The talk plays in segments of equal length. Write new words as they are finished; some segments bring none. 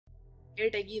Hey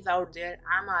techies out there,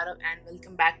 I'm Arav and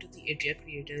welcome back to the Atreya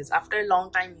Creators. After a long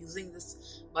time using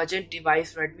this budget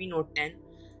device Redmi Note 10,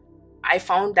 I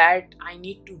found that I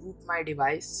need to root my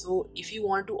device. So if you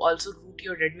want to also root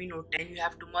your Redmi Note 10, you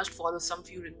have to must follow some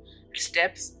few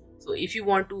steps. So if you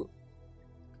want to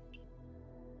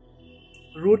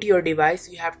root your device,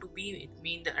 you have to be with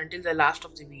me until the last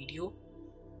of the video.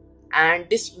 And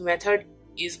this method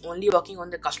is only working on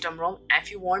the custom ROM.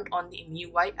 If you want on the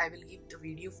MIUI, I will give the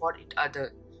video for it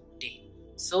other day.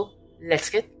 So let's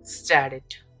get started.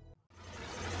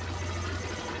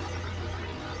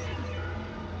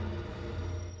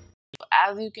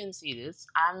 As you can see this,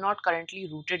 I am not currently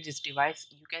rooted this device.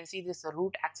 You can see this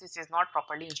root access is not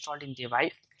properly installed in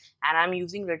device, and I'm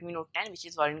using Redmi Note 10 which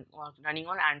is running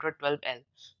on Android 12L.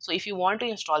 So if you want to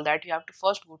install that, you have to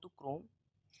first go to Chrome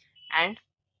and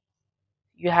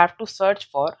you have to search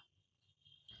for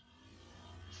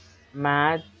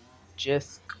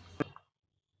Magisk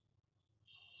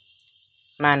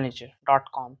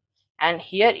manager.com, and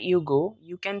here you go,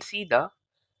 you can see the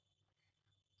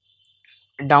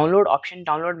download option,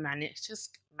 download Magisk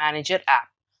manager app.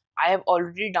 I have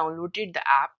already downloaded the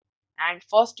app, and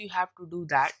first you have to do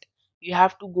that, you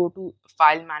have to go to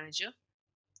file manager.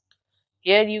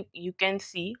 Here you can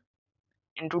see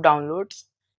into downloads,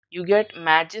 you get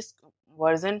Magisk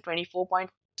version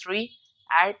 24.3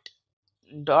 at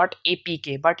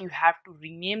 .apk, but you have to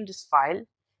rename this file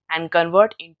and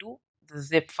convert into the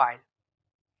zip file.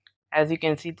 As you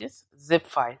can see, this zip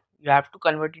file you have to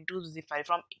convert into zip file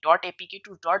from .apk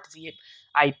to .zip,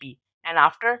 and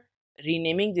after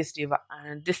renaming this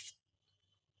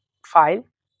file,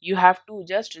 you have to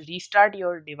just restart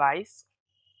your device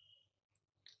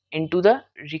into the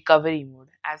recovery mode.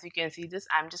 As you can see this,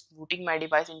 I'm just booting my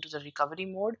device into the recovery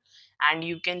mode, and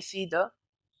you can see the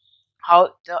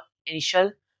how the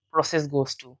initial process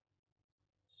goes to.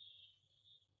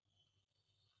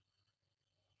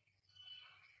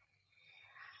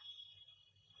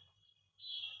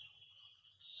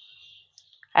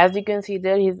 As you can see,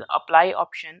 there is apply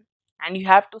option, and you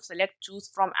have to select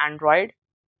choose from Android.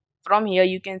 From here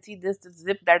you can see this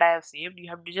zip that I have saved. You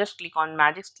have to just click on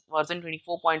Magisk version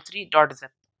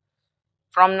 24.3.zip.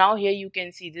 From now, here you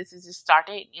can see this is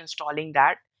started installing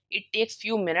that. It takes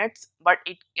few minutes, but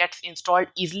it gets installed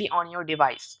easily on your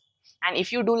device. And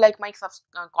if you do like my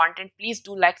content, please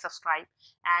do like, subscribe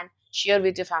and share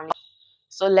with your family.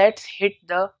 So let's hit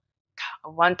the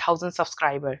 1000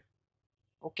 subscriber.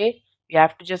 Okay, we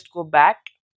have to just go back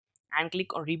and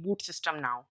click on reboot system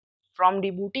now. From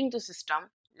rebooting the system,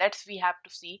 we have to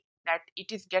see that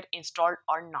it is get installed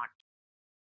or not.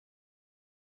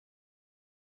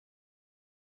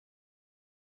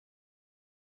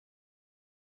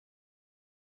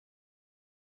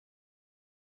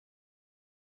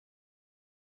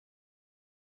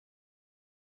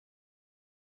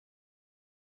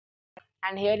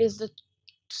 And here is the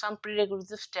some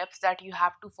prerequisite steps that you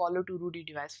have to follow to root the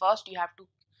device. First, you have to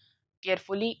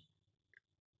carefully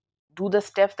do the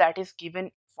steps that is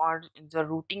given for the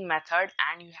rooting method,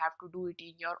 and you have to do it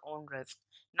in your own risk.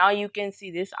 Now you can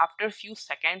see this after a few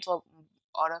seconds or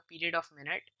a period of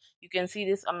minute, you can see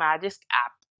this a Magisk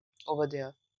app over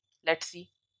there. Let's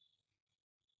see.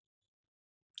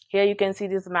 Here you can see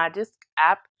this Magisk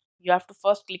app. You have to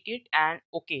first click it and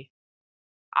okay.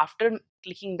 After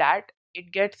clicking that,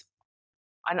 it gets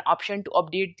an option to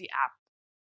update the app.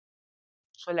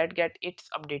 So let's get it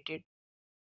updated.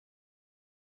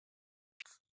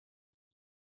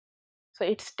 So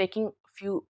it's taking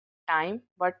few time,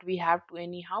 but we have to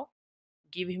anyhow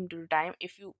give him to the time.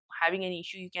 If you having any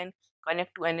issue, you can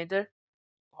connect to another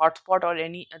hotspot or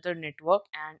any other network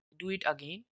and do it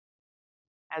again.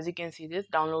 As you can see this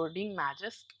downloading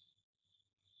Magisk.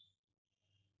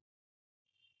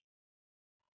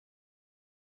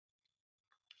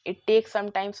 It takes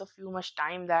sometimes a few much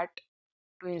time that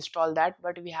to install that,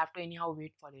 but we have to anyhow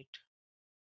wait for it.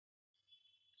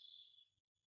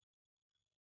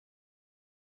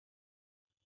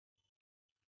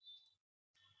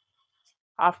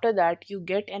 After that, you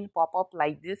get an pop-up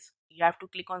like this. You have to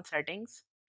click on settings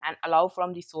and allow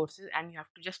from the sources, and you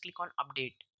have to just click on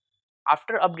update.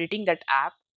 After updating that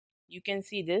app, you can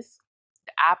see this,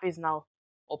 the app is now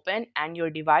open and your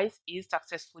device is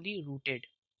successfully rooted.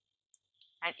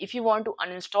 And if you want to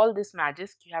uninstall this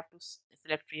Magisk, you have to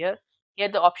select here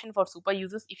the option for super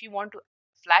users. If you want to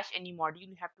flash any module,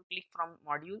 you have to click from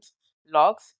modules,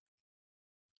 logs.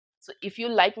 So if you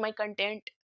like my content,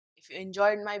 if you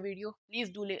enjoyed my video,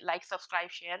 please do like, subscribe,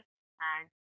 share, and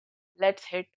let's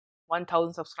hit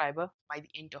 1000 subscriber by the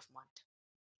end of month.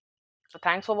 So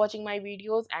thanks for watching my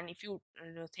videos, and if you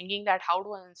thinking that how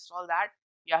do I install that,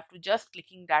 You have to just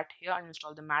clicking that here,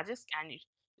 uninstall the Magisk, and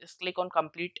just click on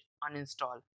complete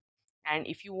uninstall. And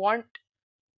if you want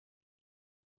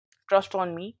trust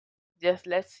on me, just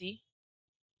let's see.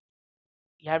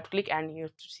 You have to click and you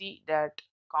have to see that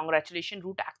congratulations,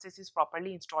 root access is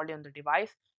properly installed on the device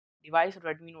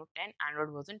Redmi Note 10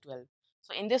 Android version 12.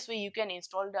 So in this way you can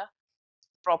install the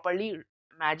properly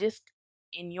Magisk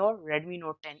in your Redmi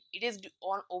Note 10. It is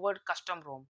on over custom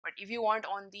ROM, but if you want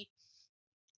on the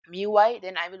MIUI,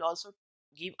 then I will also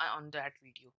give on that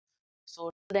video. So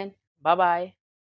then, bye bye.